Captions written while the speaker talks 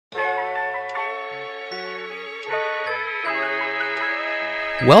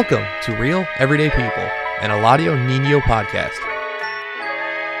Welcome to Real Everyday People, an Eladio Nino podcast.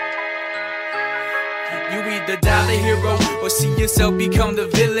 You either die the hero or see yourself become the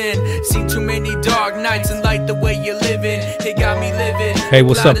villain. Seen too many dark nights and like the way you're living. It got me living. Hey,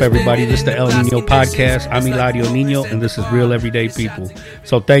 what's up, everybody? This is the El Nino podcast. I'm Eladio Nino, and this is Real Everyday People.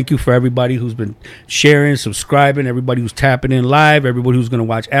 So thank you for everybody who's been sharing, subscribing, everybody who's tapping in live, everybody who's going to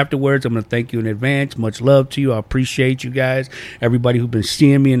watch afterwards. I'm going to thank you in advance. Much love to you. I appreciate you guys. Everybody who's been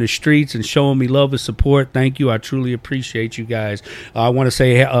seeing me in the streets and showing me love and support, thank you. I truly appreciate you guys. I want to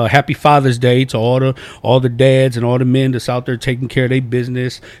say happy Father's Day to all the dads and all the men that's out there taking care of their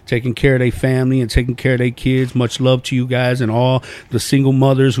business, taking care of their family, and taking care of their kids. Much love to you guys and all the single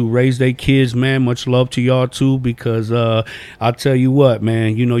mothers who raise their kids, man. Much love to y'all too, because I'll tell you what,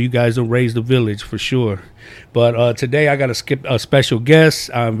 man, you know, you guys don't raise the village for sure. But today I got a special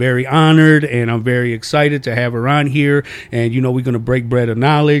guest. I'm very honored and I'm very excited to have her on here. And, you know, we're going to break bread of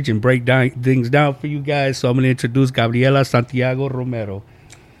knowledge and break things down for you guys. So I'm going to introduce Gabriela Santiago Romero.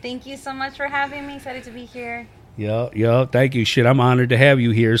 Thank you so much for having me. Excited to be here. Yeah. Thank you. I'm honored to have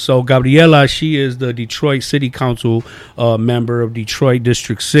you here. So Gabriela, she is the Detroit City Council member of Detroit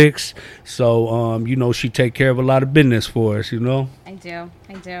District 6. So, you know, she take care of a lot of business for us, you know? I do.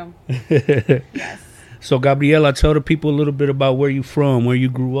 Yes. So, Gabriela, tell the people a little bit about where you from, where you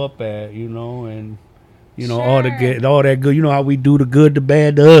grew up at, you know, and, you know, all that good. You know how we do the good, the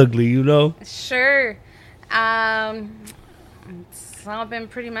bad, the ugly, you know? Sure. It's all been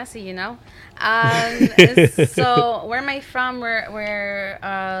pretty messy, you know. So where am I from? Where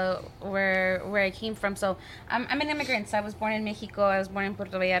I came from? So I'm an immigrant. So I was born in Mexico. I was born in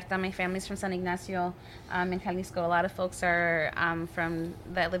Puerto Vallarta. My family's from San Ignacio, in Jalisco. A lot of folks are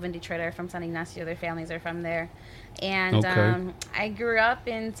that live in Detroit are from San Ignacio. Their families are from there. And okay. I grew up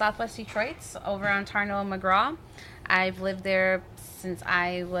in Southwest Detroit, over on Tarnow and McGraw. I've lived there since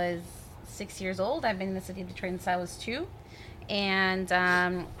I was 6 years old. I've been in the city of Detroit since I was 2. And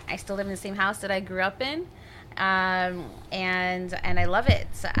I still live in the same house that I grew up in, and I love it.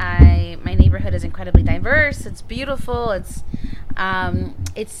 My neighborhood is incredibly diverse. It's beautiful. It's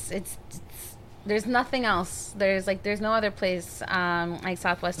there's nothing else. There's no other place like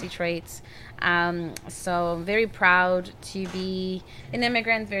Southwest Detroit. So I'm very proud to be an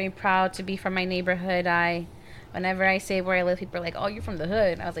immigrant. Very proud to be from my neighborhood. Whenever I say where I live, people are like, "Oh, you're from the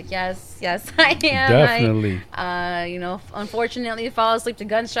hood." I was like, "Yes, I am." Definitely. You know, unfortunately, fall asleep to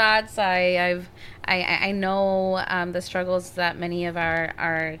gunshots. I know the struggles that many of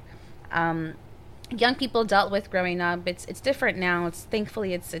our young people dealt with growing up. It's different now.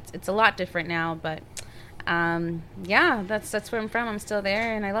 Thankfully it's a lot different now. But yeah, that's where I'm from. I'm still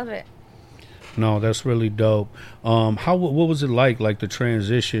there, and I love it. No, that's really dope. What was it like the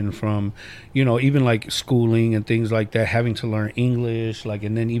transition from, you know, even like schooling and things like that, having to learn English,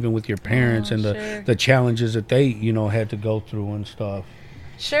 and then even with your parents and sure. the challenges that they, you know, had to go through and stuff.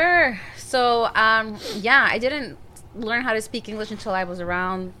 Sure. So, I didn't learn how to speak English until I was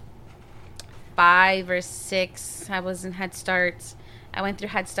around 5 or 6. I was in Head Start. I went through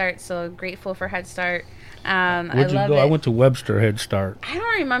Head Start, so grateful for Head Start. Where'd you go? I went to Webster Head Start. I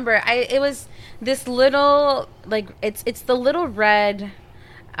don't remember. It was this little, it's the little red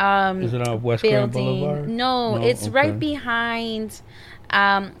is it on West Grand building. Boulevard? No, it's okay. Right behind.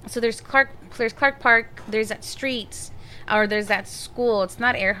 So there's Clark Park. There's that street. Or there's that school. It's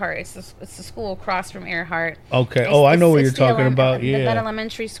not Earhart. It's the school across from Earhart. Okay. I know what you're talking about. Yeah. That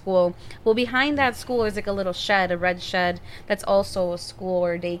elementary school. Well, behind that school is like a little shed, a red shed. That's also a school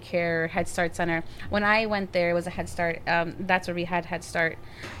or daycare, Head Start center. When I went there, it was a Head Start. That's where we had Head Start.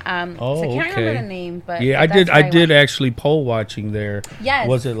 So I can't remember the name, but yeah, I did actually poll watching there. Yes.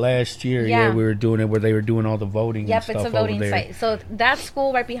 Was it last year? Yeah, we were doing it where they were doing all the voting. Yep, and stuff it's a voting over there. site. So that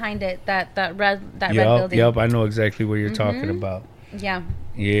school right behind it, that red building. Yep, I know exactly what you're talking about. Yeah.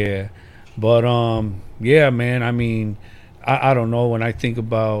 But yeah, man, I mean, I don't know, when I think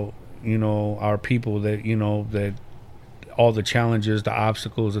about, you know, our people that, you know, that all the challenges, the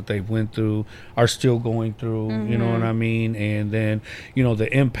obstacles that they've went through are still going through, you know what I mean? And then, you know,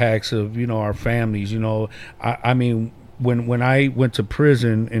 the impacts of, you know, our families, you know, I mean, when I went to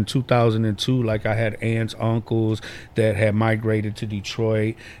prison in 2002, I had aunts, uncles that had migrated to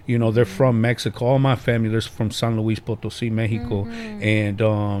Detroit. You know, they're from Mexico. All my family, they're from San Luis Potosí, Mexico.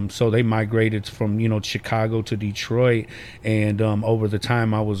 And so they migrated from, you know, Chicago to Detroit. And over the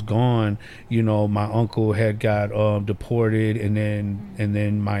time I was gone, you know, my uncle had got deported, and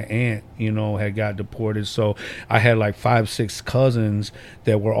then my aunt, you know, had got deported. So I had 5, 6 cousins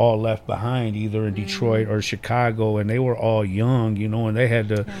that were all left behind, either in Detroit or Chicago, and they were were all young, you know, and they had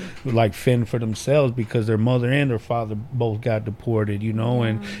to like fend for themselves because their mother and their father both got deported, you know,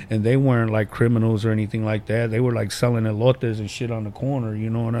 and they weren't like criminals or anything like that. They were like selling elotes and shit on the corner, you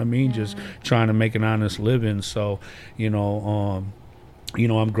know what I mean? Just trying to make an honest living. So, you know,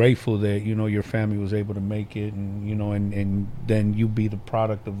 I'm grateful that, you know, your family was able to make it, and, you know, and then you be the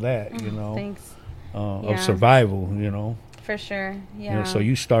product of that, you know. Thanks. Of survival, you know. For sure, yeah. You know, so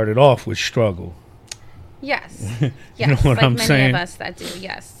you started off with struggle. Yes. You know what like I'm many saying? of us that do.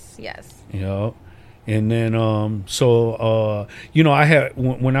 Yes. You know, and then you know, I had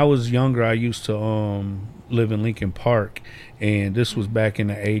when I was younger, I used to live in Lincoln Park, and this was back in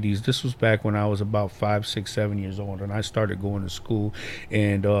the 80s. This was back when I was about 5, 6, 7 years old, and I started going to school.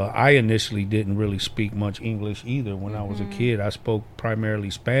 And I initially didn't really speak much English either. When I was a kid, I spoke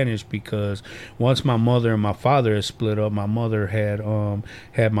primarily Spanish because once my mother and my father had split up, my mother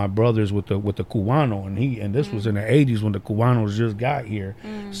had my brothers with the Cubano, and this was in the 80s when the Cubanos just got here.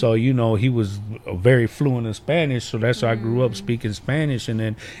 So, you know, he was very fluent in Spanish, so that's why I grew up speaking Spanish. And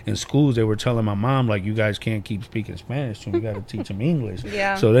then in schools, they were telling my mom, like, you guys can't keep speaking Spanish to him. You got to teach them English.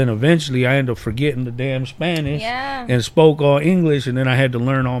 Yeah. So then eventually I ended up forgetting the damn Spanish and Yeah. spoke all English, and then I had to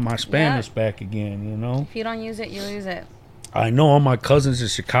learn all my Spanish back again, you know? If you don't use it, you lose it. I know all my cousins in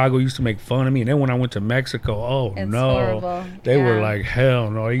Chicago used to make fun of me, and then when I went to Mexico, It's no, horrible. they were Yeah. like, hell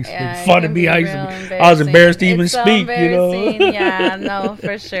no. They used to Yeah, make fun it of can me. be I real was embarrassed to even It's so speak, you know? embarrassing. Yeah, no,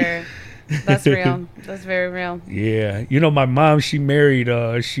 for sure. That's real. That's very real. Yeah, you know, my mom, she married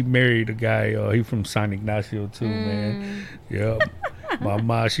a guy. He from San Ignacio too, man. Yep. My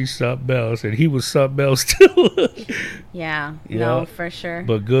mom, she something else, and he was something else too. Yeah. Yeah. No, for sure.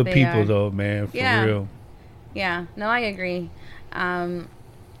 But good They people are. though, man, for Yeah. real. Yeah. No, I agree.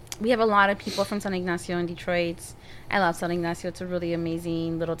 We have a lot of people from San Ignacio in Detroit. I love San Ignacio. It's a really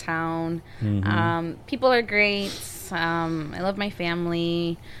amazing little town. People are great. I love my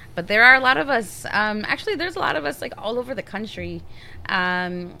family. But there are a lot of us. Actually, there's a lot of us like all over the country.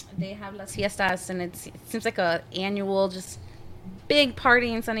 They have Las Fiestas, and it seems like a annual just big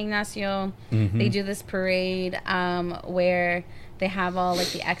party in San Ignacio. They do this parade where they have all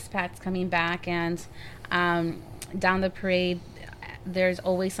like the expats coming back, and down the parade, there's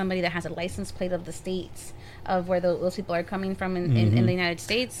always somebody that has a license plate of the states of where those people are coming from in the United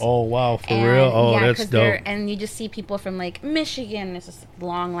States. Oh wow, for And, real? Oh, yeah, that's 'cause dope. and you just see people from like Michigan. It's just a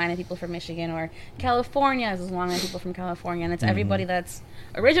long line of people from Michigan, or California. There's a long line of people from California, and it's everybody that's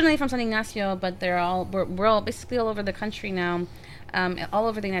originally from San Ignacio, but we're all basically all over the country now, all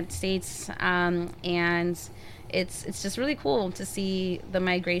over the United States, and it's just really cool to see the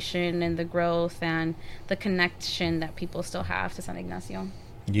migration and the growth and the connection that people still have to San Ignacio.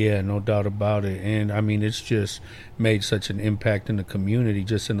 Yeah, no doubt about it. And I mean, it's just made such an impact in the community,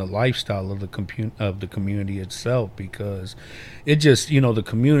 just in the lifestyle of the community itself, because it just, you know, the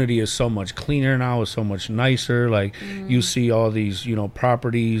community is so much cleaner now, it's so much nicer. Like you see all these, you know,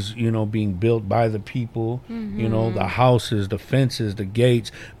 properties, you know, being built by the people, you know, the houses, the fences, the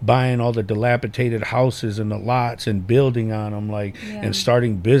gates, buying all the dilapidated houses and the lots and building on them, like, and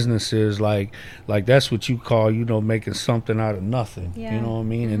starting businesses, like that's what you call, you know, making something out of nothing. You know what I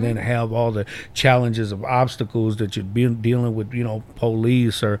mean? And then have all the challenges of obstacles that you're dealing with, you know,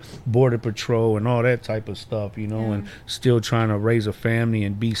 police or border patrol and all that type of stuff, you know, and still trying to raise a family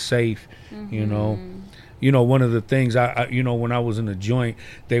and be safe, you know. You know, one of the things I you know, when I was in the joint,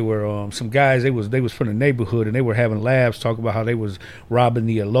 they were some guys, they was from the neighborhood, and they were having laughs, talking about how they was robbing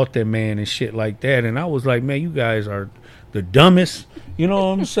the elote man and shit like that. And I was like, man, you guys are the dumbest, you know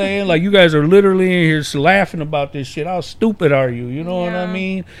what I'm saying? Like, you guys are literally in here laughing about this shit. How stupid are you? You know what I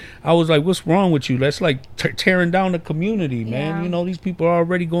mean? I was like, what's wrong with you? That's like tearing down the community, man. You know, these people are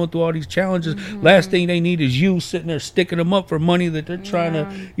already going through all these challenges. Last thing they need is you sitting there sticking them up for money that they're trying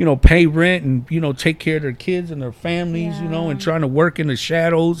to, you know, pay rent and, you know, take care of their kids and their families, you know, and trying to work in the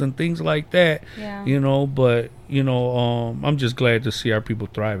shadows and things like that, you know. But, you know, I'm just glad to see our people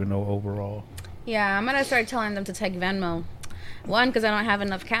thriving overall. Yeah, I'm gonna start telling them to take Venmo. One, because I don't have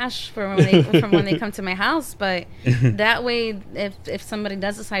enough cash for when they come to my house. But that way, if somebody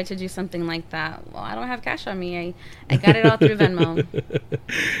does decide to do something like that, well, I don't have cash on me. I got it all through Venmo.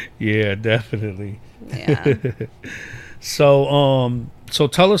 Yeah, definitely. Yeah. So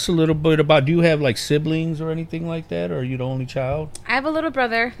tell us a little bit about. Do you have like siblings or anything like that, or are you the only child? I have a little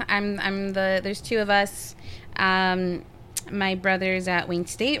brother. There's two of us. My brother's at Wayne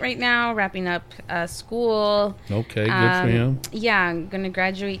State right now, wrapping up school. Okay, good for him. Yeah, I'm going to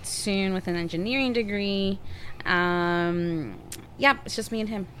graduate soon with an engineering degree. Yeah, it's just me and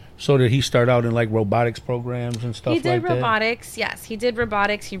him. So did he start out in like robotics programs and stuff He like did that? robotics. Yes, he did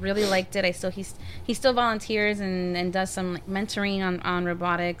robotics. He really liked it. He still volunteers and does some like, mentoring on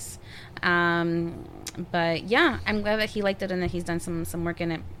robotics. But yeah, I'm glad that he liked it and that he's done some work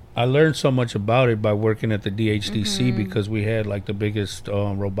in it. I learned so much about it by working at the DHDC because we had like the biggest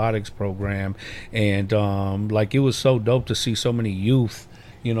robotics program, and like it was so dope to see so many youth,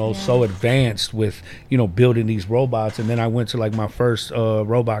 you know, so advanced with, you know, building these robots. And then I went to like my first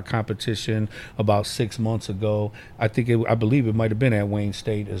robot competition about 6 months ago. I believe it might have been at Wayne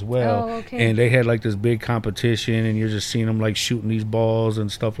State as well. Oh, okay. And they had like this big competition, and you're just seeing them like shooting these balls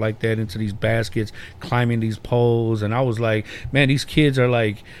and stuff like that into these baskets, climbing these poles. And I was like, man, these kids are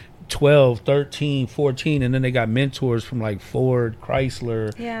like 12, 13, 14, and then they got mentors from like Ford,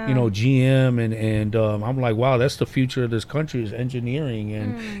 Chrysler, you know, GM, and I'm like, wow, that's the future of this country is engineering,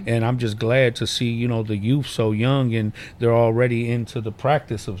 and I'm just glad to see, you know, the youth so young and they're already into the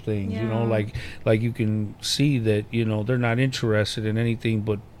practice of things, you know, like you can see that, you know, they're not interested in anything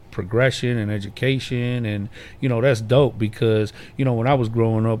but progression and education, and you know that's dope because you know when I was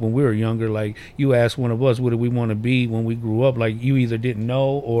growing up, when we were younger, like you asked one of us what did we want to be when we grew up, like you either didn't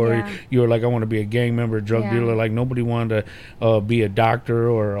know or you were like I want to be a gang member, a drug dealer. Like nobody wanted to be a doctor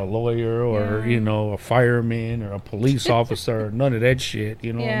or a lawyer or you know a fireman or a police officer, none of that shit,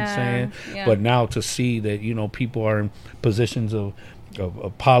 you know what I'm saying? But now to see that, you know, people are in positions of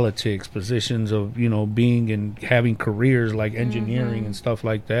politics, positions of, you know, being and having careers like engineering and stuff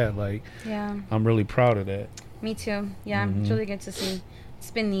like that, like I'm really proud of that. Me too. It's really good to see.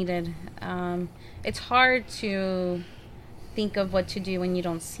 It's been needed. It's hard to think of what to do when you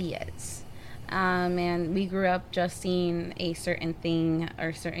don't see it, and we grew up just seeing a certain thing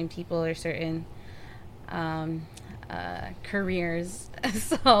or certain people or certain careers.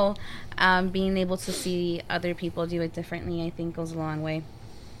 So being able to see other people do it differently, I think, goes a long way.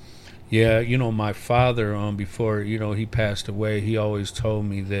 Yeah, you know, my father, before, you know, he passed away, he always told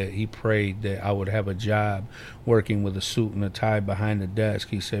me that he prayed that I would have a job working with a suit and a tie behind the desk.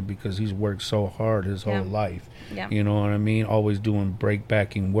 He said because he's worked so hard his whole life. You know what I mean? Always doing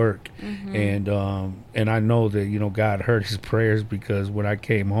break-backing work. And I know that, you know, God heard his prayers because when I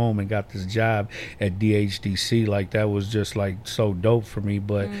came home and got this job at DHDC, like that was just like so dope for me.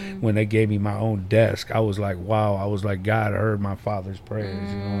 But when they gave me my own desk, I was like, wow, I was like, God heard my father's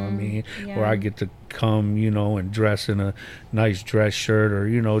prayers, you know what I mean? Where I get to come, you know, and dress in a nice dress shirt or,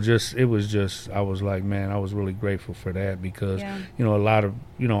 you know, just, it was just, I was like, man, I was really grateful for that because, you know, a lot of,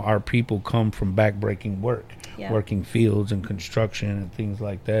 you know, our people come from back-breaking work. Working fields and construction and things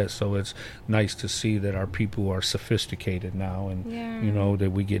like that, so it's nice to see that our people are sophisticated now and you know that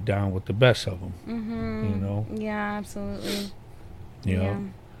we get down with the best of them. You know, absolutely.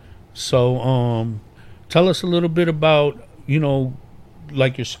 So tell us a little bit about, you know,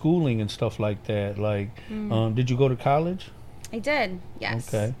 like your schooling and stuff like that, like did you go to college? I did, yes.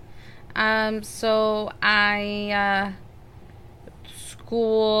 Okay. So I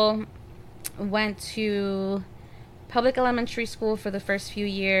went to public elementary school for the first few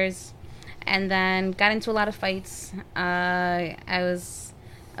years and then got into a lot of fights. I was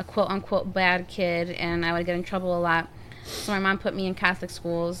a quote-unquote bad kid and I would get in trouble a lot. So my mom put me in Catholic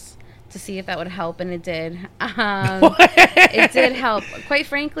schools to see if that would help, and it did. It did help. Quite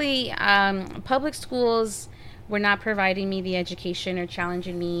frankly, public schools were not providing me the education or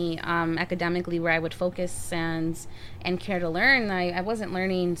challenging me academically where I would focus and care to learn. I wasn't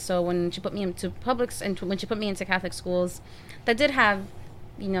learning. So when she put me into publics and when she put me into Catholic schools, that did have,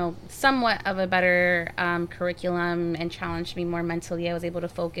 you know, somewhat of a better curriculum and challenged me more mentally. I was able to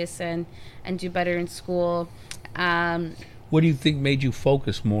focus and do better in school. What do you think made you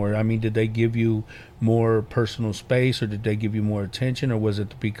focus more? I mean, did they give you more personal space or did they give you more attention, or was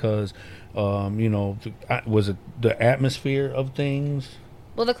it because you know, was it the atmosphere of things?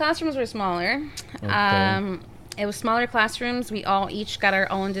 Well, the classrooms were smaller. Okay. It was smaller classrooms. We all each got our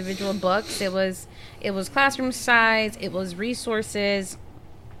own individual books. It was classroom size. It was resources,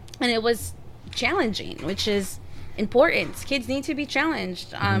 and it was challenging, which is important. Kids need to be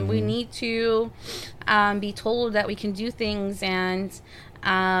challenged. We need to be told that we can do things and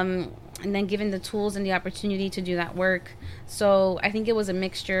then given the tools and the opportunity to do that work. So I think it was a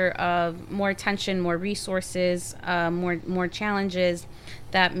mixture of more attention, more resources, more challenges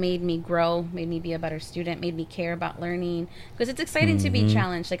that made me grow, made me be a better student, made me care about learning, because it's exciting to be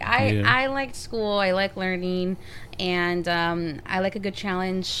challenged. Like I liked school, I like learning, and I like a good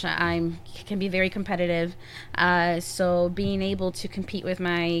challenge. I can be very competitive, so being able to compete with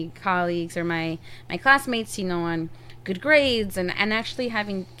my colleagues or my classmates, you know, on good grades and actually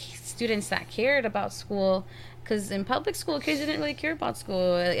having students that cared about school Because in public school, kids didn't really care about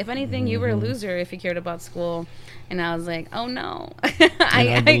school. If anything, you were a loser if you cared about school. And I was like, oh no,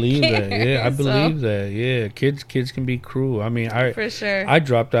 I believe can't. that. Yeah, I believe that. Yeah, kids can be cruel. I mean, For sure. I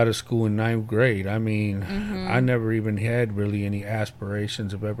dropped out of school in 9th grade. I mean, I never even had really any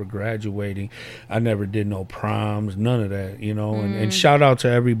aspirations of ever graduating. I never did no proms, none of that, you know. And shout out to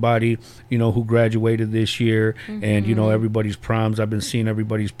everybody, you know, who graduated this year, and you know, everybody's proms. I've been seeing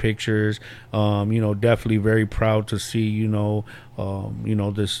everybody's pictures. You know, definitely very proud to see, you know,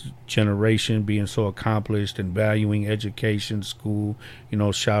 this generation being so accomplished and valuing education, school. You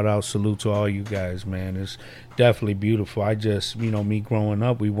know, shout out, salute to all you guys, man. It's definitely beautiful. I just, you know, me growing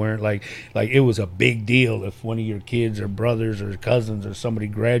up, we weren't like it was a big deal if one of your kids or brothers or cousins or somebody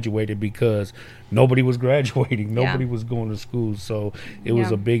graduated, because nobody was graduating. Nobody was going to school. So it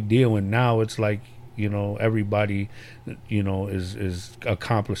was a big deal. And now it's like, you know, everybody, you know, is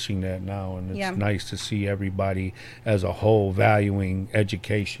accomplishing that now, and it's nice to see everybody as a whole valuing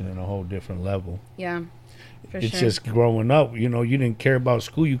education in a whole different level. Yeah, it's just growing up, you know, you didn't care about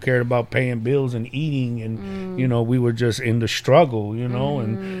school, you cared about paying bills and eating, and you know, we were just in the struggle, you know,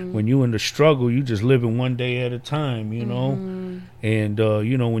 and when you in the struggle, you just living one day at a time, you know. And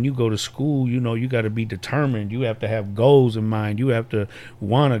you know, when you go to school, you know, you got to be determined. You have to have goals in mind. You have to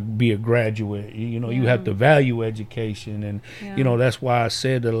want to be a graduate. You know, you have to value education. And you know, that's why I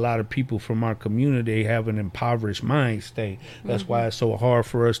said that a lot of people from our community have an impoverished mind state. That's why it's so hard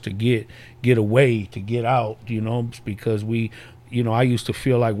for us to get away, to get out, you know, because we, you know, I used to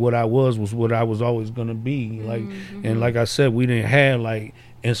feel like what I was what I was always going to be. Like, and like I said, we didn't have like,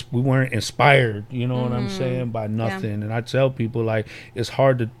 we weren't inspired, you know what I'm saying, by nothing. And I tell people, like, it's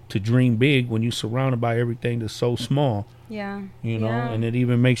hard to dream big when you're surrounded by everything that's so small. Yeah. You know, and it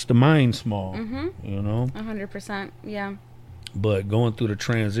even makes the mind small, you know. 100%. Yeah. But going through the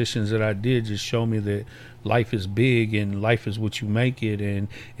transitions that I did just show me that life is big and life is what you make it. And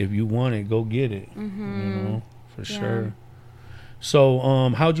if you want it, go get it, you know, for sure. So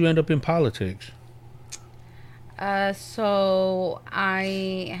how'd you end up in politics? So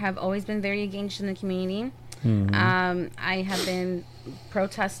I have always been very engaged in the community. I have been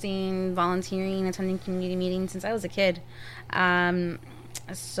protesting, volunteering, attending community meetings since I was a kid.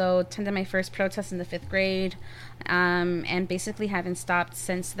 So attended my first protest in the 5th grade, and basically haven't stopped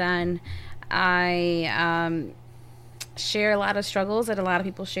since then. I share a lot of struggles that a lot of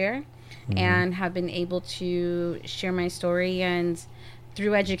people share, and have been able to share my story, and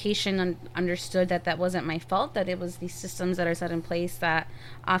through education understood that wasn't my fault, that it was these systems that are set in place that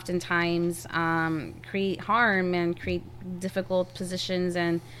oftentimes create harm and create difficult positions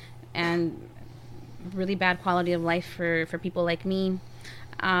and really bad quality of life for people like me.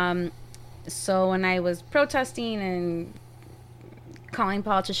 So when I was protesting and calling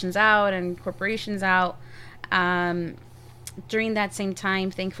politicians out and corporations out, during that same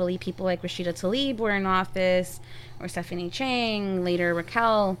time, thankfully, people like Rashida Tlaib were in office, or Stephanie Chang, later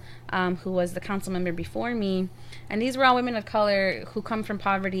Raquel, who was the council member before me. And these were all women of color who come from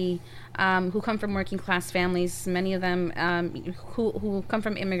poverty, who come from working class families, many of them who come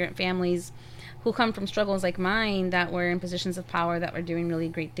from immigrant families, who come from struggles like mine, that were in positions of power, that were doing really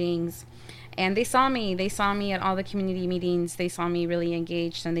great things. And they saw me at all the community meetings. They saw me really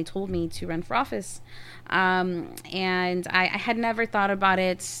engaged, and they told me to run for office. And I had never thought about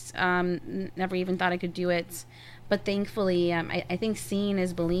it, never even thought I could do it. But thankfully, I think seeing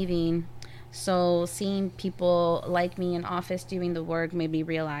is believing. So seeing people like me in office doing the work made me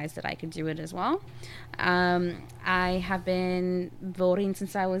realize that I could do it as well. I have been voting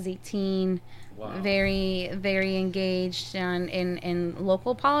since I was 18. Wow. Very, very engaged in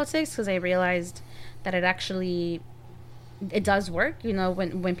local politics, because I realized that it does work, you know,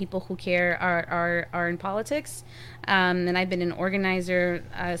 when people who care are in politics. And I've been an organizer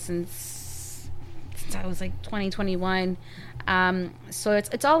since I was like 2021. So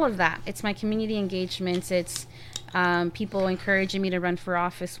it's all of that. It's my community engagements. It's people encouraging me to run for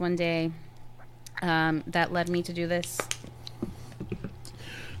office one day that led me to do this.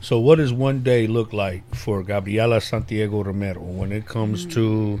 So what does one day look like for Gabriela Santiago Romero when it comes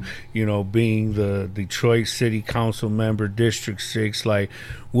to, you know, being the Detroit City Council member, District 6? Like,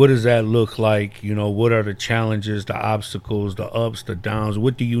 what does that look like? You know, what are the challenges, the obstacles, the ups, the downs?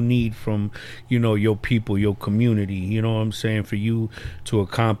 What do you need from, you know, your people, your community, you know what I'm saying, for you to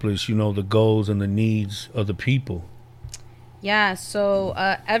accomplish, you know, the goals and the needs of the people? Yeah, so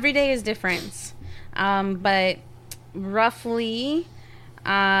every day is different. But roughly...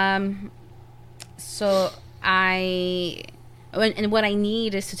 so what I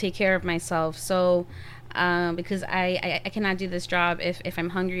need is to take care of myself. So because I cannot do this job if I'm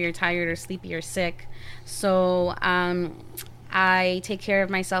hungry or tired or sleepy or sick. So I take care of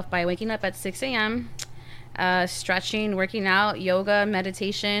myself by waking up at 6 a.m., stretching, working out, yoga,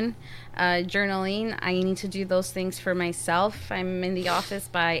 meditation, journaling. I need to do those things for myself. I'm in the office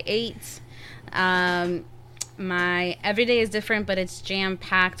by 8. My everyday is different, but it's jam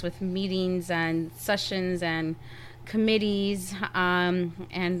packed with meetings and sessions and committees,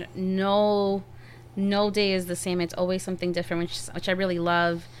 and no day is the same. It's always something different, which I really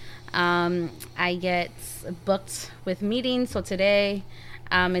love. I get booked with meetings. So today,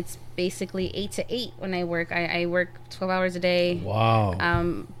 it's basically 8 to 8 when I work. I work 12 hours a day.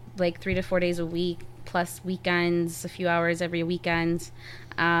 Wow. Like 3 to 4 days a week, plus weekends, a few hours every weekend.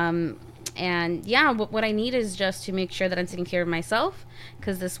 And yeah, what I need is just to make sure that I'm taking care of myself,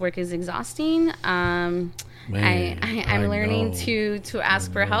 because this work is exhausting. I'm learning to ask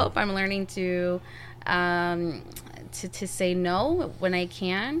for help. I'm learning to say no when I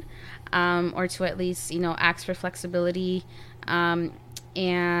can, or to at least, ask for flexibility. And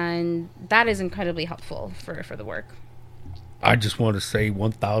that is incredibly helpful for the work. I just want to say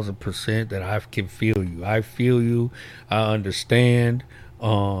 1,000% that I can feel you. I feel you. I understand. I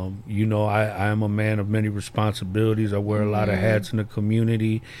am a man of many responsibilities. I wear a lot of hats in the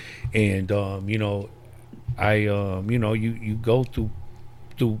community, and you go through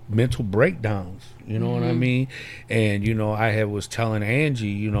mental breakdowns. You know what I mean? And I was telling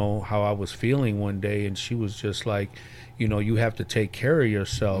Angie, how I was feeling one day, and she was just like, you have to take care of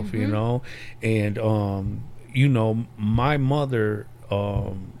yourself. And my mother,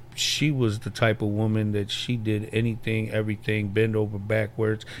 she was the type of woman that she did anything, everything, bend over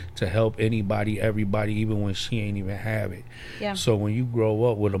backwards to help anybody, everybody, even when she ain't even have it. Yeah. So when you grow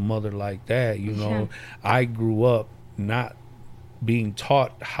up with a mother like that, I grew up not being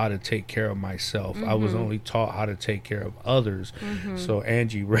taught how to take care of myself. I was only taught how to take care of others. So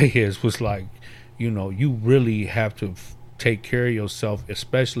Angie Reyes was like, you really have to take care of yourself,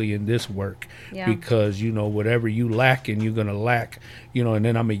 especially in this work, because whatever you lack, and you're gonna lack, and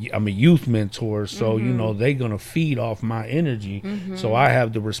then I'm a youth mentor, so they're gonna feed off my energy. So I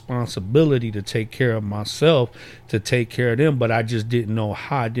have the responsibility to take care of myself, to take care of them, but I just didn't know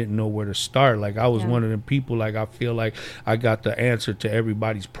how. I didn't know where to start. Like, I was one of them people, like, I feel like I got the answer to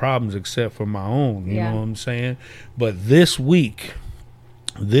everybody's problems except for my own. You know what I'm saying? But this week,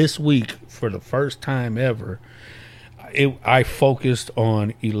 for the first time ever, I focused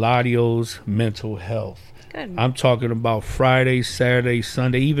on Eladio's mental health. Good. I'm talking about Friday, Saturday,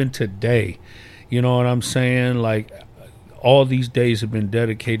 Sunday, even today. You know what I'm saying? Like, all these days have been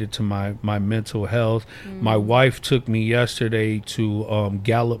dedicated to my mental health. My wife took me yesterday to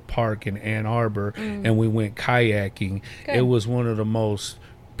Gallup Park in Ann Arbor, and we went kayaking. Good. It was one of the most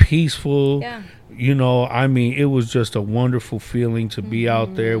peaceful, it was just a wonderful feeling to be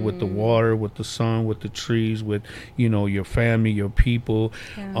out there with the water, with the sun, with the trees, with your family, your people,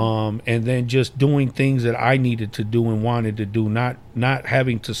 and then just doing things that I needed to do and wanted to do, not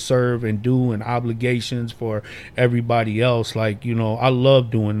having to serve and do and obligations for everybody else. Like, I love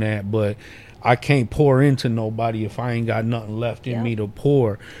doing that, but I can't pour into nobody if I ain't got nothing left in me to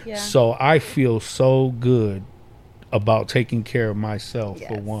pour. So I feel so good about taking care of myself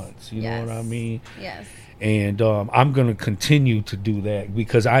for once. You know what I mean? Yes. And I'm going to continue to do that,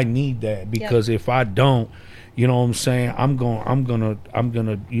 because I need that, because if I don't, you know what I'm saying, I'm going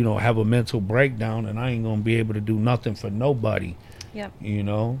to have a mental breakdown, and I ain't going to be able to do nothing for nobody. Yep.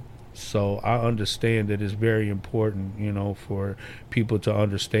 So I understand that it's very important, for people to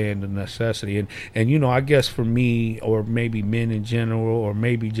understand the necessity. And I guess for me, or maybe men in general, or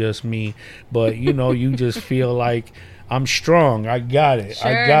maybe just me, but, you just feel like, I'm strong. I got it.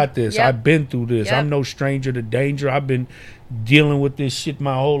 Sure. I got this. Yep. I've been through this. Yep. I'm no stranger to danger. I've been dealing with this shit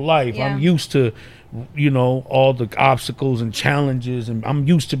my whole life. Yeah. I'm used to, all the obstacles and challenges, and I'm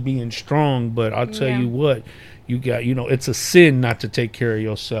used to being strong. But I'll tell you what, you got, it's a sin not to take care of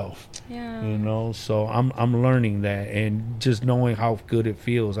yourself. Yeah. So I'm learning that, and just knowing how good it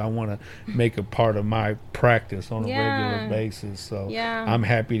feels, I want to make it part of my practice on a regular basis. So I'm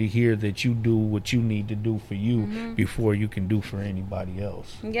happy to hear that you do what you need to do for you before you can do for anybody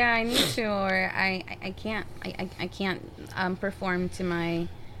else. Yeah, I need to, or I can't perform to my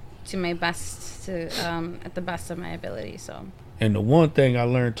best, at the best of my ability. So. And the one thing I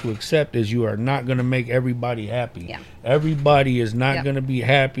learned to accept is you are not going to make everybody happy. Yeah. Everybody is not going to be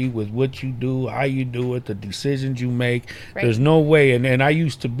happy with what you do, how you do it, the decisions you make. Right. There's no way. And I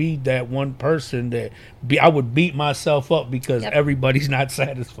used to be that one person that I would beat myself up because everybody's not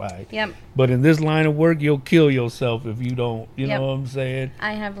satisfied. Yep. But in this line of work, you'll kill yourself if you don't. You know what I'm saying?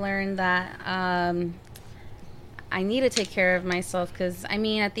 I have learned that I need to take care of myself because, I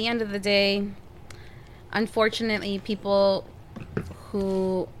mean, at the end of the day, unfortunately, people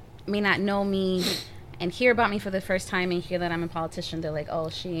who may not know me and hear about me for the first time and hear that I'm a politician, they're like, oh,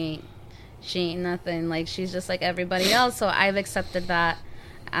 she ain't nothing. Like, she's just like everybody else. So I've accepted that.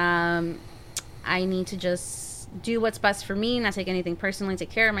 I need to just do what's best for me, not take anything personally, take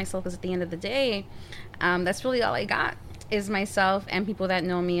care of myself, because at the end of the day, that's really all I got is myself and people that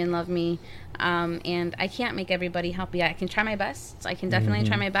know me and love me. And I can't make everybody happy. I can try my best. I can definitely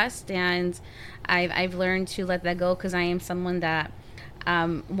try my best. And I've learned to let that go because I am someone that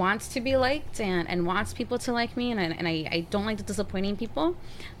wants to be liked and wants people to like me. And I don't like disappointing people.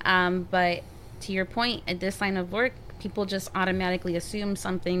 But to your point, at this line of work, people just automatically assume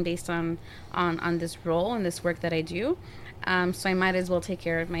something based on this role and this work that I do. So I might as well take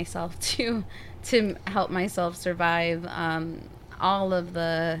care of myself to help myself survive all of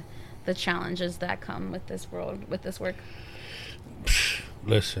the challenges that come with this work.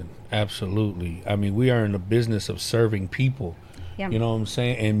 Listen, absolutely. I mean, we are in the business of serving people. Yeah. You know what I'm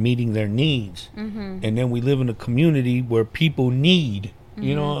saying? And meeting their needs. Mm-hmm. And then we live in a community where people need. Mm-hmm.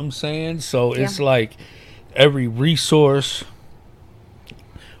 You know what I'm saying? So it's like every resource,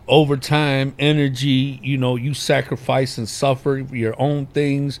 overtime, energy, you know, you sacrifice and suffer your own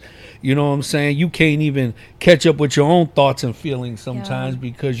things. You know what I'm saying? You can't even catch up with your own thoughts and feelings sometimes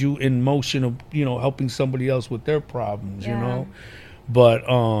because you in motion of, you know, helping somebody else with their problems, you know? But,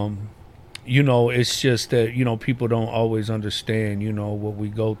 you know, it's just that, you know, people don't always understand, you know, what we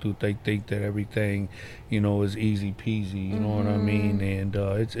go through. They think that everything, you know, is easy peasy, you know what I mean? And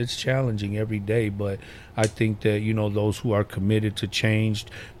it's challenging every day. But I think that, you know, those who are committed to change,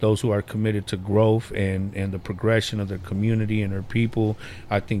 those who are committed to growth and the progression of their community and their people,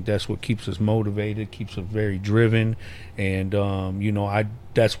 I think that's what keeps us motivated, keeps us very driven. And, you know,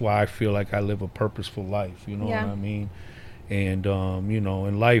 that's why I feel like I live a purposeful life, you know what I mean? And, you know,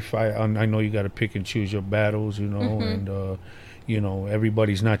 in life, I know you got to pick and choose your battles, you know, and, you know,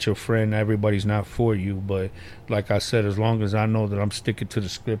 everybody's not your friend. Everybody's not for you. But like I said, as long as I know that I'm sticking to the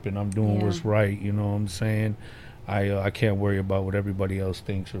script and I'm doing what's right, you know what I'm saying? I can't worry about what everybody else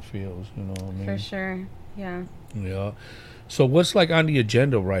thinks or feels, you know what I mean? For sure. Yeah. Yeah. So what's like on the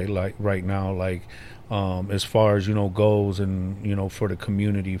agenda right now, like as far as, you know, goals and, you know, for the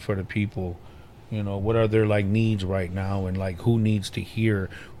community, for the people? You know, what are their like needs right now, and like who needs to hear,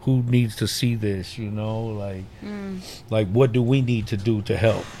 who needs to see this, you know, like what do we need to do to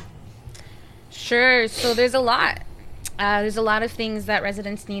help? Sure. So there's a lot. There's a lot of things that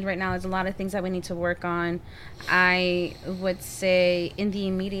residents need right now. There's a lot of things that we need to work on. I would say in the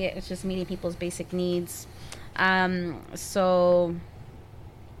immediate, it's just meeting people's basic needs. So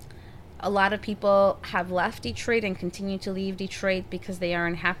a lot of people have left Detroit and continue to leave Detroit because they are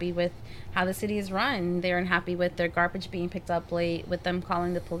unhappy with how the city is run. They're unhappy with their garbage being picked up late, with them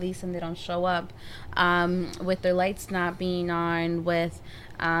calling the police and they don't show up, with their lights not being on, with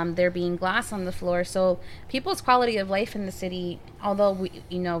there being glass on the floor. So people's quality of life in the city, although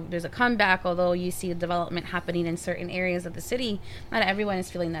there's a comeback, although you see a development happening in certain areas of the city, not everyone is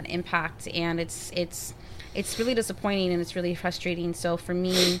feeling that impact, and it's really disappointing and it's really frustrating. So for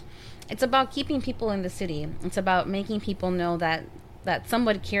me, it's about keeping people in the city. It's about making people know that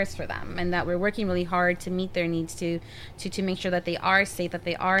somebody cares for them and that we're working really hard to meet their needs, to make sure that they are safe, that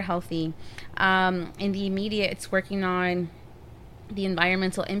they are healthy. In the immediate, it's working on the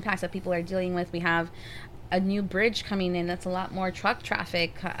environmental impacts that people are dealing with. We have a new bridge coming in that's a lot more truck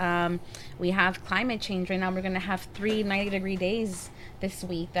traffic. We have climate change. Right now we're going to have 3 90-degree days this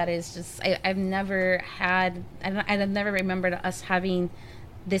week. That is just, I've never remembered us having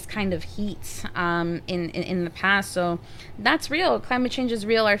this kind of heat in the past. So that's real. Climate change is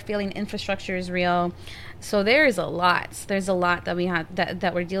real. Our failing infrastructure is real. So there's a lot that we have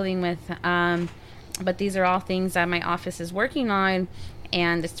that we're dealing with. But these are all things that my office is working on,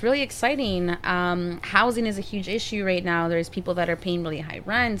 and it's really exciting. Housing is a huge issue right now. There's people that are paying really high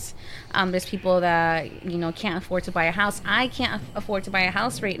rents. There's people that can't afford to buy a house. I can't afford to buy a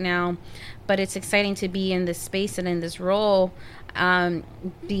house right now, but it's exciting to be in this space and in this role,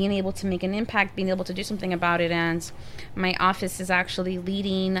 being able to make an impact, being able to do something about it. And my office is actually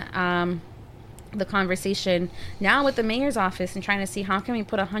leading the conversation now with the mayor's office and trying to see how can we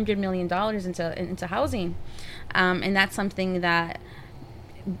put $100 million into housing. And that's something that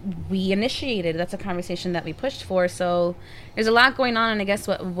we initiated. That's a conversation that we pushed for. So there's a lot going on, and I guess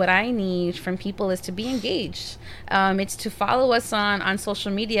what I need from people is to be engaged. It's to follow us on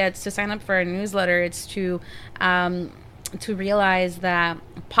social media. It's to sign up for our newsletter. It's to realize that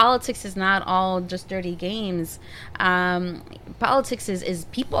politics is not all just dirty games. Politics is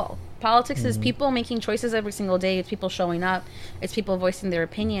people. Politics is people making choices every single day. It's people showing up. It's people voicing their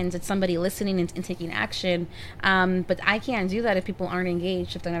opinions. It's somebody listening and taking action. But I can't do that if people aren't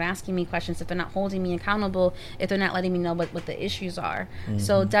engaged, if they're not asking me questions, if they're not holding me accountable, if they're not letting me know what the issues are.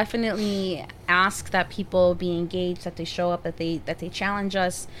 So definitely ask that people be engaged, that they show up, that they challenge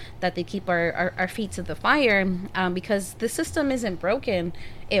us, that they keep our feet to the fire, because the system isn't broken.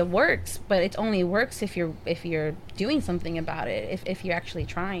 It works, but it only works if you're doing something about it, if you're actually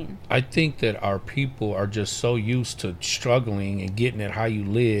trying. I think that our people are just so used to struggling and getting it how you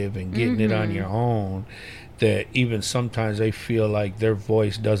live and getting it on your own, that even sometimes they feel like their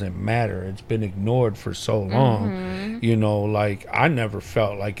voice doesn't matter. It's been ignored for so long. You know, like I never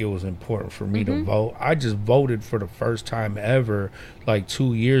felt like it was important for me to vote. I just voted for the first time ever like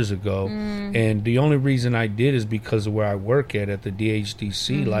 2 years ago. And the only reason I did is because of where I work at the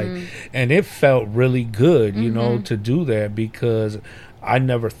DHDC. Like, and it felt really good, you know, to do that, because I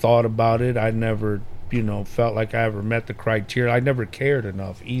never thought about it. I never, you know, felt like I ever met the criteria. I never cared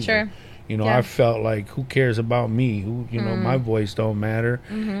enough either. Sure. You know, I felt like, who cares about me? Who, you know, my voice don't matter.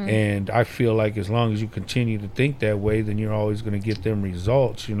 And I feel like as long as you continue to think that way, then you're always going to get them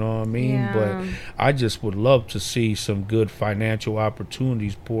results. You know what I mean? But I just would love to see some good financial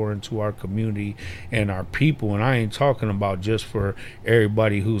opportunities pour into our community and our people. And I ain't talking about just for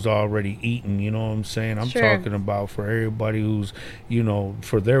everybody who's already eating. You know what I'm saying? I'm talking about for everybody who's, you know,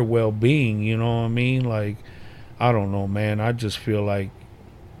 for their well-being. You know what I mean? Like, I don't know, man. I just feel like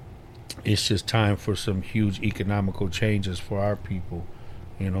it's just time for some huge economical changes for our people.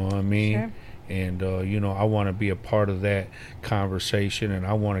 You know what I mean? Sure. And, you know, I want to be a part of that conversation, and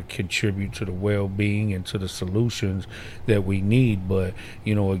I want to contribute to the well-being and to the solutions that we need. But,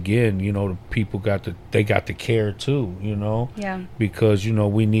 you know, again, you know, the people got to care too, you know, because, you know,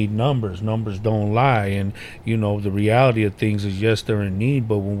 we need numbers don't lie. And, you know, the reality of things is, yes, they're in need,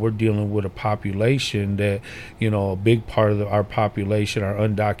 but when we're dealing with a population that, you know, a big part of our population are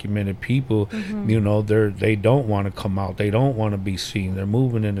undocumented people, you know, they don't want to come out. They don't want to be seen. They're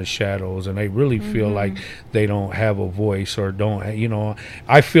moving in the shadows, and they really feel like they don't have a voice, or don't, you know,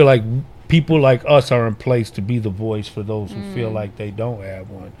 I feel like people like us are in place to be the voice for those who feel like they don't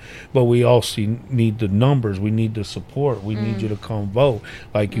have one. But we also need the numbers. We need the support. We need you to come vote.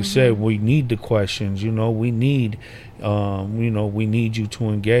 Like you said, we need the questions, you know, we need, you know, we need you to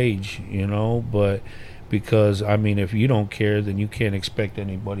engage, you know, but because, I mean, if you don't care, then you can't expect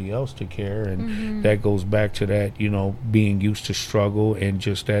anybody else to care. And that goes back to that, you know, being used to struggle and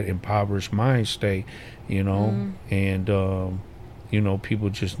just that impoverished mind state, you know. And, you know, people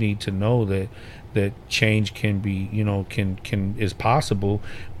just need to know that change can be, you know, is possible,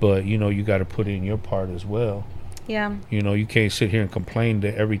 but, you know, you got to put in your part as well. Yeah. You know, you can't sit here and complain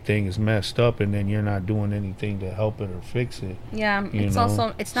that everything is messed up and then you're not doing anything to help it or fix it. Yeah. It's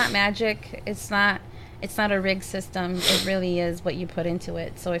also, it's not magic. It's not a rigged system. It really is what you put into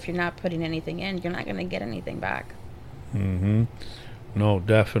it. So if you're not putting anything in, you're not going to get anything back. No,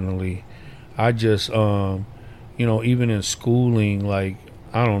 definitely. I just, you know, even in schooling, like,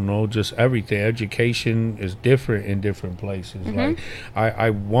 I don't know, just everything. Education is different in different places. Like,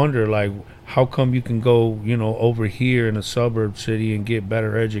 I wonder, like, how come you can go, you know, over here in a suburb city and get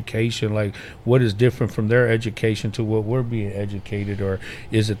better education? Like, what is different from their education to what we're being educated? Or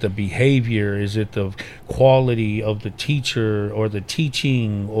is it the behavior? Is it the quality of the teacher or the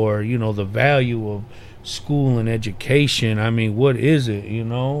teaching, or, you know, the value of school and education? I mean, what is it, you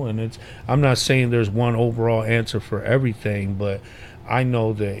know? And I'm not saying there's one overall answer for everything, but I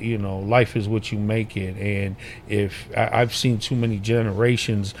know that, you know, life is what you make it. And if I've seen too many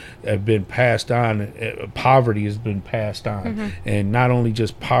generations have been passed on, poverty has been passed on, and not only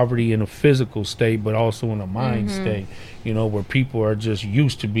just poverty in a physical state, but also in a mind state, you know, where people are just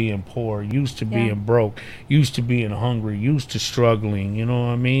used to being poor, used to being broke, used to being hungry, used to struggling, you know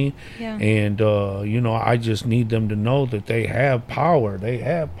what I mean? And, you know, I just need them to know that they have power. They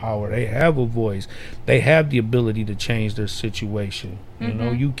have a voice. They have the ability to change their situation. You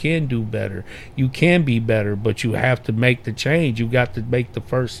know, you can do better. You can be better, but you have to make the change. You got to make the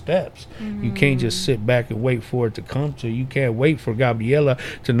first steps. You can't just sit back and wait for it to come to you. You can't wait for Gabriela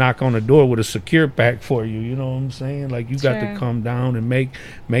to knock on the door with a secure pack for you. You know what I'm saying? Like, you got to come down and make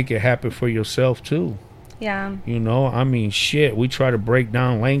it happen for yourself too. Yeah. You know, I mean, shit, we try to break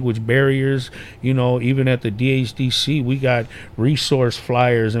down language barriers. You know, even at the DHDC, we got resource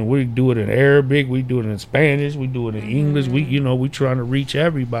flyers, and we do it in Arabic, we do it in Spanish, we do it in English. We trying to reach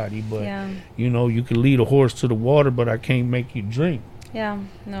everybody, but, you know, you can lead a horse to the water, but I can't make you drink. Yeah,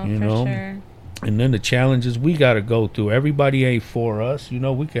 no, you for know? sure. And then the challenges we got to go through. Everybody ain't for us. You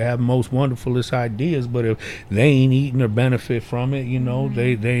know, we could have most wonderfulest ideas, but if they ain't eating or benefit from it, you know,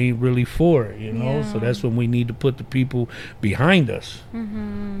 they ain't really for it, you know. So that's when we need to put the people behind us,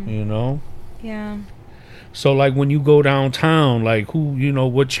 you know. Yeah. So, like, when you go downtown, like, who, you know,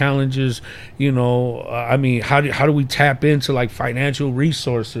 what challenges, you know, I mean, how do we tap into, like, financial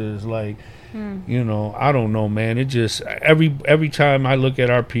resources, like, you know, I don't know, man. It just every time I look at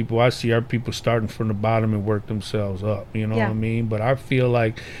our people, I see our people starting from the bottom and work themselves up. You know what I mean? But I feel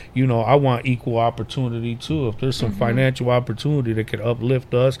like, you know, I want equal opportunity too. If there's some financial opportunity that could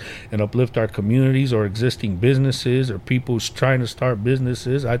uplift us and uplift our communities or existing businesses or people trying to start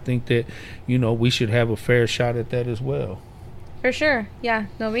businesses, I think that, you know, we should have a fair shot at that as well. For sure. Yeah.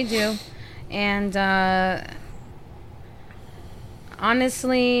 No, we do. And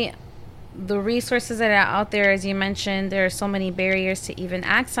honestly, the resources that are out there, as you mentioned, there are so many barriers to even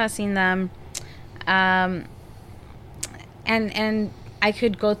accessing them. And I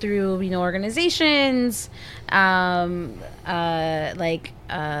could go through, you know, organizations, you know, like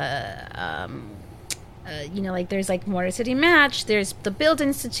there's like Motor City Match, there's the Build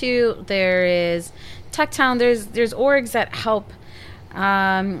Institute, there is Techtown, there's orgs that help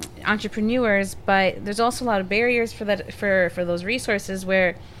entrepreneurs, but there's also a lot of barriers for that, for those resources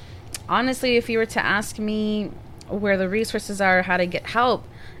where, honestly, if you were to ask me where the resources are, how to get help,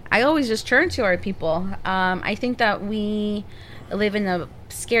 I always just turn to our people. I think that we live in a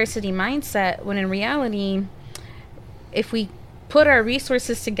scarcity mindset when in reality, if we put our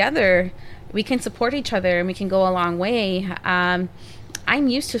resources together, we can support each other and we can go a long way. I'm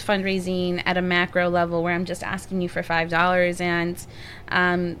used to fundraising at a macro level where I'm just asking you for $5, and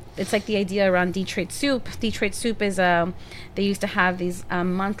it's like the idea around Detroit Soup. Detroit Soup is they used to have these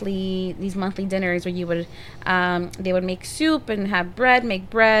monthly dinners where you would they would make soup and have make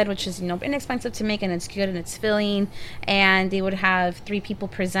bread, which is, you know, inexpensive to make, and it's good and it's filling. And they would have 3 people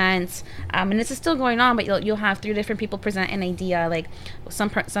present, and this is still going on, but you'll have 3 different people present an idea. Like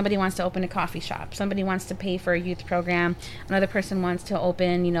somebody wants to open a coffee shop, somebody wants to pay for a youth program, another person wants to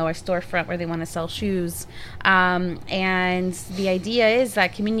open, you know, a storefront where they want to sell shoes, and the idea is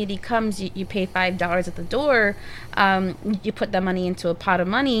that community comes, you pay $5 at the door, you put that money into a pot of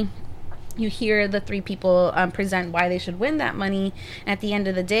money, you hear the 3 people present why they should win that money, and at the end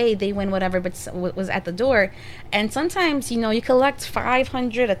of the day they win whatever was at the door. And sometimes, you know, you collect $500,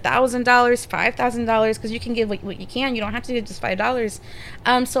 $1,000, $5,000, because you can give what you can. You don't have to give just $5.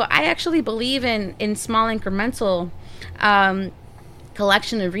 So I actually believe in small incremental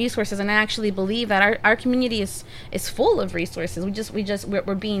collection of resources, and I actually believe that our community is full of resources.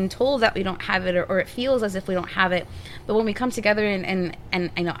 We're being told that we don't have it, or it feels as if we don't have it. But when we come together and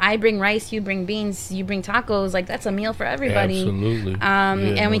I know I bring rice, you bring beans, you bring tacos, like that's a meal for everybody. Absolutely.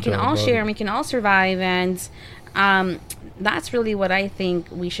 And we can all share and we can all survive, and that's really what I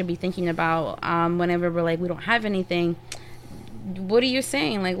think we should be thinking about whenever we're like, we don't have anything. What are you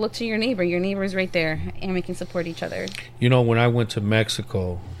saying? Like, look to your neighbor. Your neighbor is right there, and we can support each other. You know, when I went to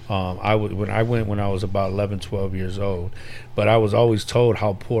Mexico, when I was about 11, 12 years old, but I was always told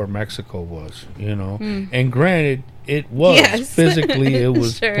how poor Mexico was, you know. And granted, it was. Yes. Physically, it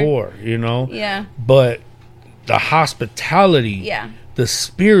was sure. Poor, you know. Yeah. But the hospitality, the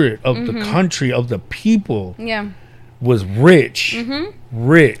spirit of the country, of the people, was rich.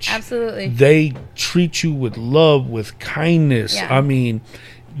 Rich. Absolutely. They treat you with love, with kindness. I mean,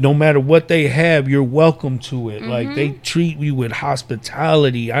 no matter what they have, you're welcome to it. Like, they treat you with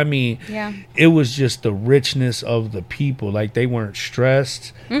hospitality. I mean, it was just the richness of the people. Like, they weren't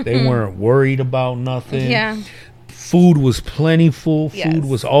stressed. They weren't worried about nothing. Food was plentiful. Food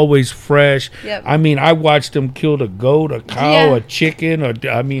was always fresh. I mean, I watched them kill a goat, a cow, a chicken, or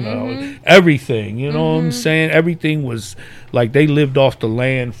everything. You know what I'm saying? Everything was like they lived off the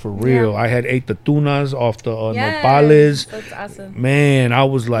land for real. I had ate the tunas off the nopales. That's awesome. Man, I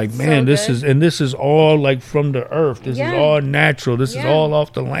was like, man, this is all like from the earth. This is all natural. This is all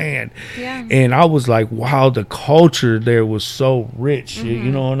off the land. And I was like, wow, the culture there was so rich.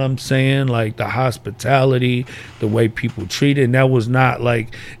 You know what I'm saying? Like the hospitality, the way people treated. And that was not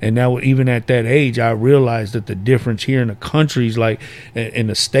like, and that was, even at that age, I realized that the difference here in the countries, like in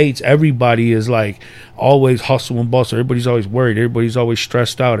the States, everybody is like always hustle and bustle. Everybody's always worried. Everybody's always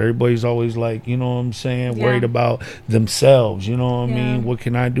stressed out. Everybody's always like, you know what I'm saying, worried about themselves. You know what I mean? What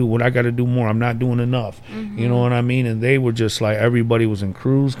can I do? What I got to do more? I'm not doing enough. You know what I mean? And they were just like, everybody was in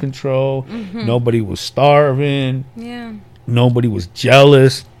cruise control. Nobody was starving. Nobody was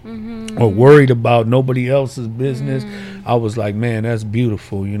jealous or worried about nobody else's business. I was like, man, that's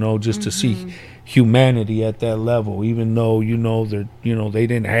beautiful, you know, just to see humanity at that level, even though they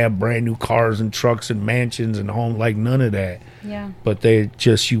didn't have brand new cars and trucks and mansions and home, like none of that. Yeah. But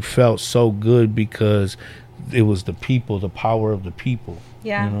you felt so good because it was the people, the power of the people.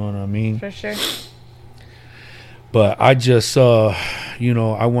 Yeah. You know what I mean? For sure. But I just, I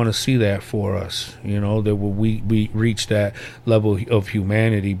want to see that for us, that we reach that level of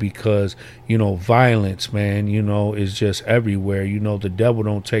humanity, because, violence, man, is just everywhere. The devil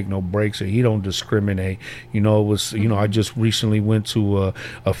don't take no breaks, and he don't discriminate. I just recently went to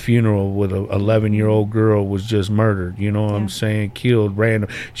a funeral with a 11-year-old girl was just murdered, what I'm saying, killed random.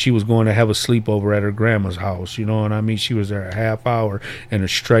 She was going to have a sleepover at her grandma's house, you know what I mean? She was there a half hour and a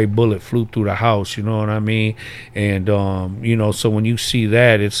stray bullet flew through the house, you know what I mean? And so when you see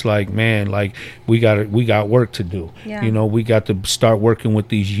that, it's like, man, like we got work to do. Yeah. We got to start working with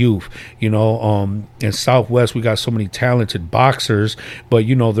these youth. In Southwest, we got so many talented boxers, but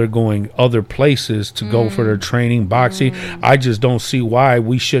they're going other places to go for their training, boxing. I just don't see why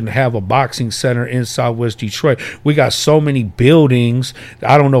we shouldn't have a boxing center in Southwest Detroit. We got so many buildings.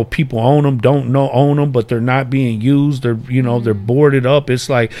 I don't know, people own them, own them, but they're not being used. They're they're boarded up. It's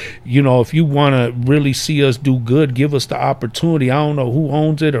like, if you want to really see us do good, give us the opportunity. I don't know who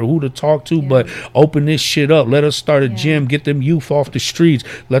owns it or who to talk to, but open this shit up. Let us start a gym, get them youth off the streets,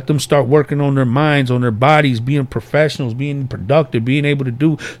 let them start working on their minds, on their bodies, being professionals, being productive, being able to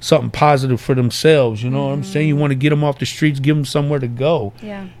do something positive for themselves. You know what I'm saying? You want to get them off the streets, give them somewhere to go.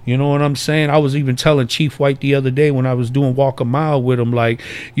 Yeah. You know what I'm saying? I was even telling Chief White the other day when I was doing Walk a Mile with him, like,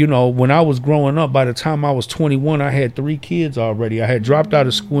 when I was growing up, by the time I was 21, I had 3 kids already. I had dropped out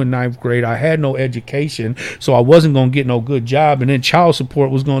of school in 9th grade. I had no education, so I wasn't going to get no good job, and then child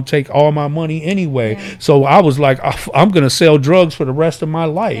support was going to take all my money anyway. So I was like, I'm going to sell drugs for the rest of my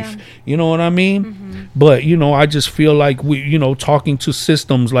life. You know what I mean? But I just feel like we, talking to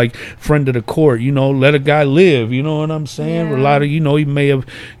systems like friend of the court, let a guy live. You know what I'm saying? A lot of, he may have,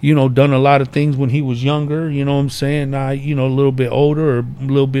 done a lot of things when he was younger. You know what I'm saying? Now, a little bit older or a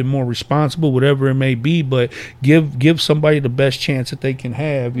little bit more responsible, whatever it may be. But give somebody the best chance that they can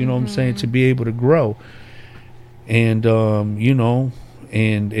have. You know what I'm saying? To be able to grow. And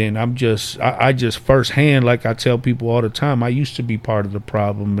and I just firsthand, like I tell people all the time, I used to be part of the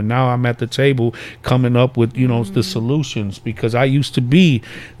problem, but now I'm at the table coming up with the solutions, because I used to be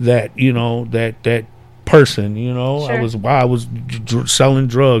that that person. Sure. I was selling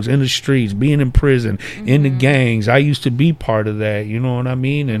drugs in the streets, being in prison, in the gangs. I used to be part of that, you know what I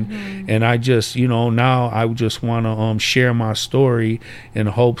mean? And I just, now I just want to share my story in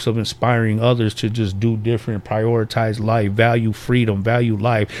hopes of inspiring others to just do different, prioritize life, value freedom, value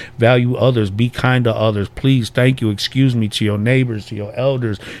life, value others, be kind to others. Please, thank you, excuse me, to your neighbors, to your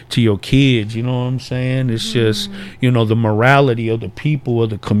elders, to your kids. You know what I'm saying? It's just, the morality of the people,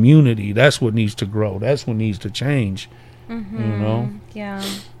 of the community. That's what needs to grow. That's what needs to change. Yeah.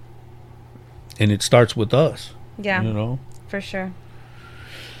 And it starts with us. Yeah. For sure.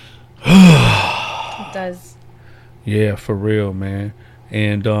 It does. Yeah, for real, man.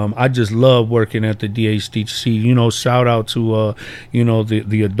 And I just love working at the DHDC. Shout out to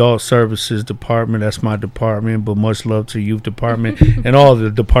the adult services department. That's my department. But much love to youth department and all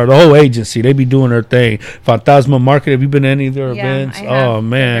the whole agency. They be doing their thing. Fantasma Market. Have you been to any of their events? I have. Oh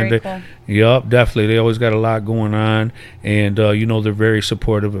man, Very cool. Yup, definitely. They always got a lot going on, and they're very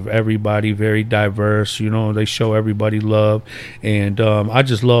supportive of everybody, very diverse. They show everybody love, and I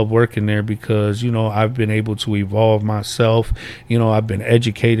just love working there because I've been able to evolve myself. I've been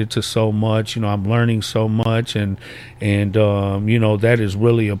educated to so much. I'm learning so much, and that is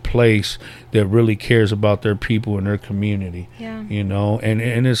really a place that really cares about their people and their community. Yeah.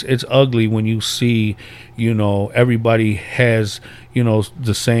 And it's ugly when you see everybody has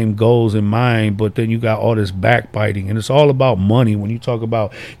the same goals in mind, but then you got all this backbiting, and it's all about money. When you talk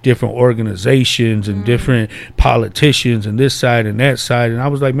about different organizations and different politicians and this side and that side, and I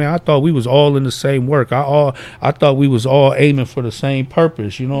was like, man, I thought we was all in the same work. I thought we was all aiming for the same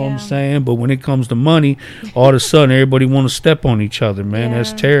purpose. You know what I'm saying? But when it comes to money, all of a sudden everybody want to step on each other, man.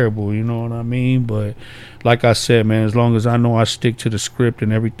 That's terrible. You know what I mean? But like I said, man, as long as I know I stick to the script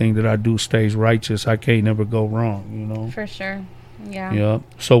and everything that I do stays righteous, I can't never go wrong. For sure. Yeah. Yeah.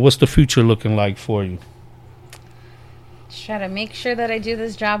 So what's the future looking like for you? Try to make sure that I do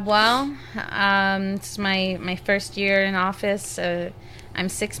this job well. It's my first year in office. I'm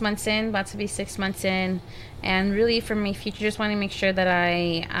 6 months in, about to be 6 months in, and really for my future, just want to make sure that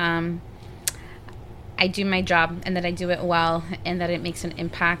I do my job and that I do it well and that it makes an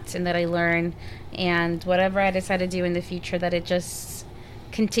impact and that I learn, and whatever I decide to do in the future, that it just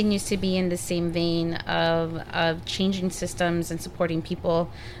continues to be in the same vein of changing systems and supporting people,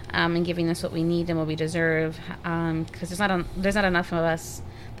 and giving us what we need and what we deserve, because there's not enough of us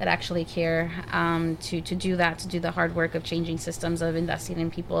that actually care to do that, to do the hard work of changing systems, of investing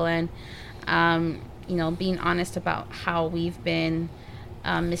in people, and being honest about how we've been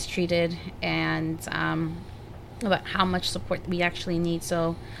mistreated, and about how much support we actually need.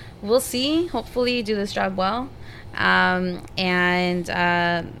 So we'll see, hopefully do this job well, and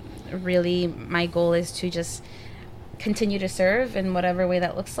really my goal is to just continue to serve in whatever way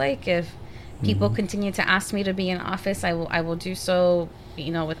that looks like. If people continue to ask me to be in office, I will do so,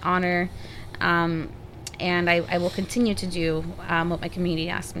 with honor, and I will continue to do what my community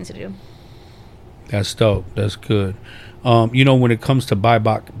asks me to do. That's dope. That's good. When it comes to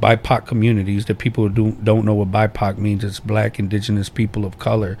BIPOC communities, that people don't know what BIPOC means. It's Black, Indigenous, people of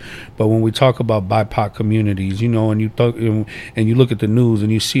color. But when we talk about BIPOC communities, and you look at the news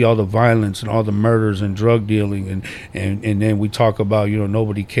and you see all the violence and all the murders and drug dealing, and then we talk about,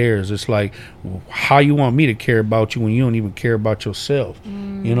 nobody cares. It's like, how you want me to care about you when you don't even care about yourself?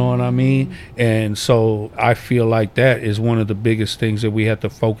 You know what I mean? And so I feel like that is one of the biggest things that we have to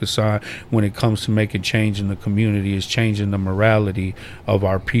focus on when it comes to making change in the community, is changing the morality of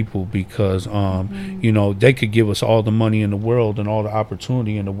our people, because they could give us all the money in the world and all the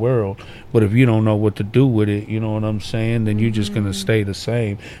opportunity in the world, but if you don't know what to do with it, you know what I'm saying, then you're just gonna stay the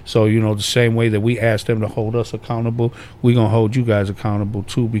same. So the same way that we ask them to hold us accountable, we're gonna hold you guys accountable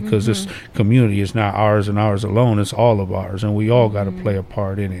too, because this community is not ours and ours alone, it's all of ours, and we all got to play a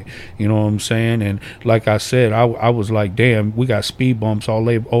part in it. You know what I'm saying? And like I said, I was like, damn, we got speed bumps all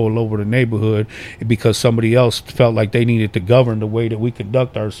over the neighborhood because somebody else felt like they needed to govern the way that we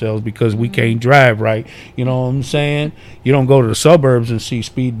conduct ourselves because we can't drive right. You know what I'm saying? You don't go to the suburbs and see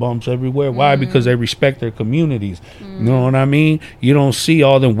speed bumps everywhere. Why? Because they respect their communities. You know what I mean? You don't see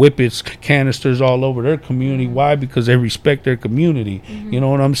all them whippets, canisters all over their community. Why? Because they respect their community. You know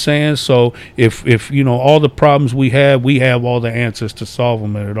what I'm saying? So if all the problems we have all the answers to solve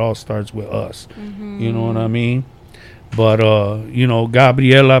them, and it all starts with us. You know what I mean? But,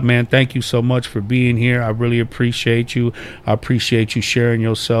 Gabriela, man, thank you so much for being here. I really appreciate you. I appreciate you sharing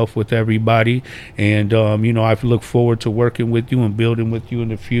yourself with everybody. And, I look forward to working with you and building with you in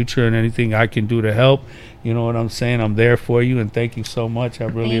the future, and anything I can do to help. You know what I'm saying? I'm there for you, and thank you so much. I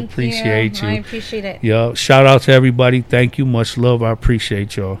really appreciate you. I appreciate it. Yeah. Shout out to everybody. Thank you. Much love. I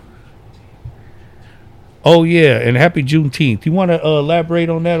appreciate y'all. Oh, yeah, and happy Juneteenth. You want to elaborate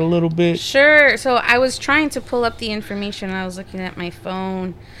on that a little bit? Sure. So I was trying to pull up the information. I was looking at my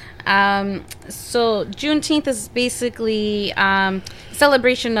phone. So Juneteenth is basically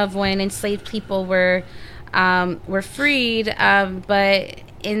celebration of when enslaved people were freed. But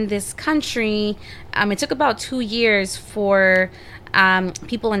in this country, it took about 2 years for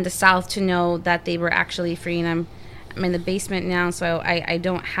people in the South to know that they were actually free. And I'm in the basement now, so I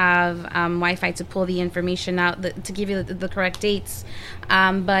don't have Wi-Fi to pull the information out to give you the correct dates.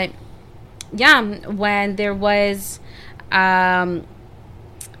 But yeah, when there was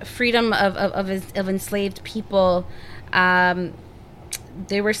freedom of enslaved people, there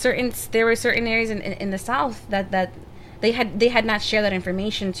were certain areas in the South that they had not shared that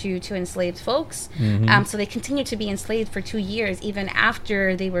information to enslaved folks. So they continued to be enslaved for 2 years, even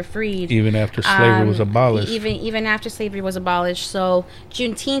after they were freed. Even after slavery was abolished. Even after slavery was abolished. So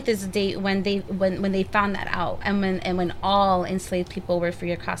Juneteenth is the date when they found that out, and when all enslaved people were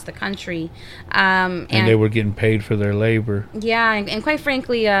free across the country. And they were getting paid for their labor. Yeah, and quite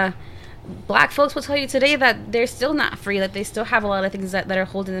frankly, Black folks will tell you today that they're still not free, that they still have a lot of things that are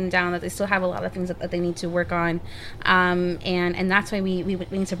holding them down, that they still have a lot of things that they need to work on. And that's why we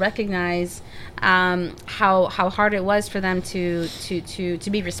need to recognize how hard it was for them to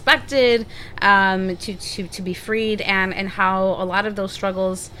be respected, to be freed, and how a lot of those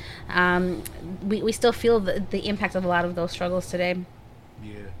struggles, we still feel the impact of a lot of those struggles today.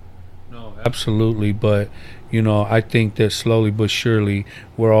 Yeah, no, absolutely. But I think that slowly but surely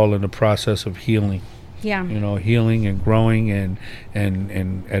we're all in the process of healing. Yeah. Healing and growing and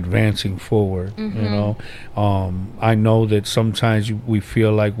advancing forward. I know that sometimes we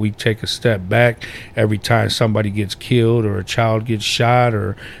feel like we take a step back every time somebody gets killed or a child gets shot,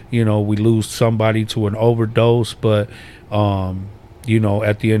 or we lose somebody to an overdose. But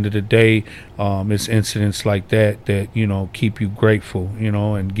at the end of the day, it's incidents like that keep you grateful,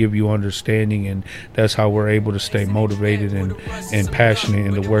 and give you understanding, and that's how we're able to stay motivated and passionate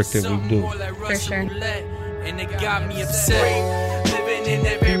in the work that we do. For sure. And it got me upset. Living in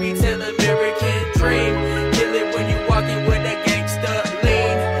that fairy tale American dream. Kill it when you walking with that gangsta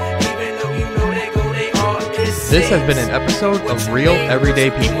lean. Even though you know they go, they all is This has been an episode of Real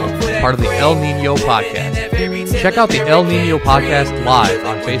Everyday People, part of the El Nino Podcast. Check out the El Nino Podcast live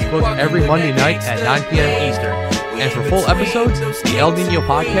on Facebook every Monday night at 9 p.m. Eastern. And for full episodes, the El Nino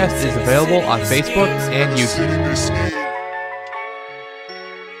Podcast is available on Facebook and YouTube.